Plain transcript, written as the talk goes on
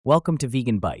Welcome to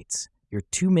Vegan Bites, your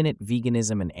 2-minute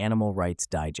veganism and animal rights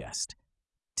digest.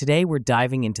 Today, we're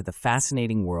diving into the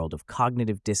fascinating world of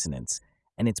cognitive dissonance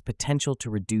and its potential to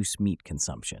reduce meat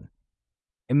consumption.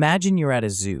 Imagine you're at a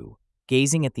zoo,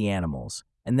 gazing at the animals,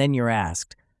 and then you're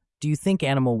asked, do you think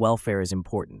animal welfare is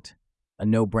important? A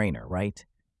no-brainer, right?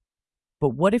 But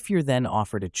what if you're then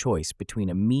offered a choice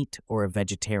between a meat or a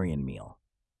vegetarian meal?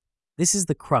 This is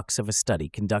the crux of a study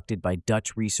conducted by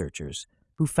Dutch researchers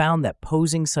who found that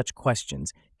posing such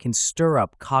questions can stir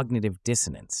up cognitive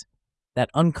dissonance, that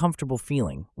uncomfortable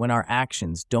feeling when our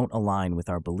actions don't align with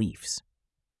our beliefs.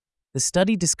 The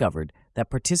study discovered that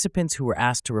participants who were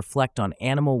asked to reflect on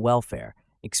animal welfare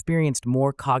experienced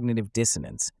more cognitive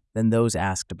dissonance than those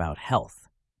asked about health.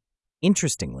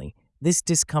 Interestingly, this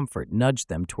discomfort nudged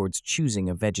them towards choosing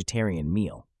a vegetarian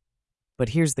meal. But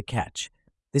here's the catch.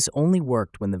 This only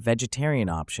worked when the vegetarian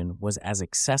option was as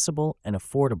accessible and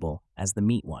affordable as the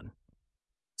meat one.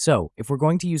 So, if we're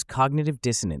going to use cognitive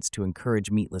dissonance to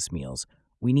encourage meatless meals,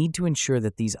 we need to ensure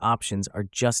that these options are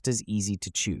just as easy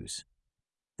to choose.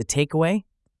 The takeaway?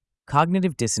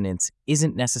 Cognitive dissonance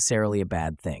isn't necessarily a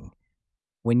bad thing.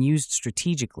 When used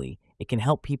strategically, it can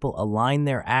help people align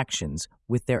their actions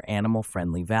with their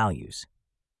animal-friendly values.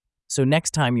 So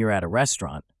next time you're at a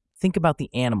restaurant, think about the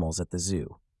animals at the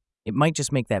zoo. It might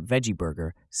just make that veggie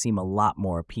burger seem a lot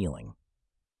more appealing.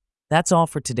 That's all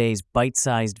for today's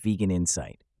bite-sized vegan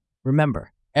insight.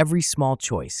 Remember, every small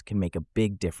choice can make a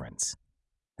big difference.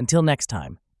 Until next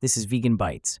time, this is Vegan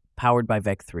Bites, powered by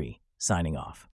VEC3, signing off.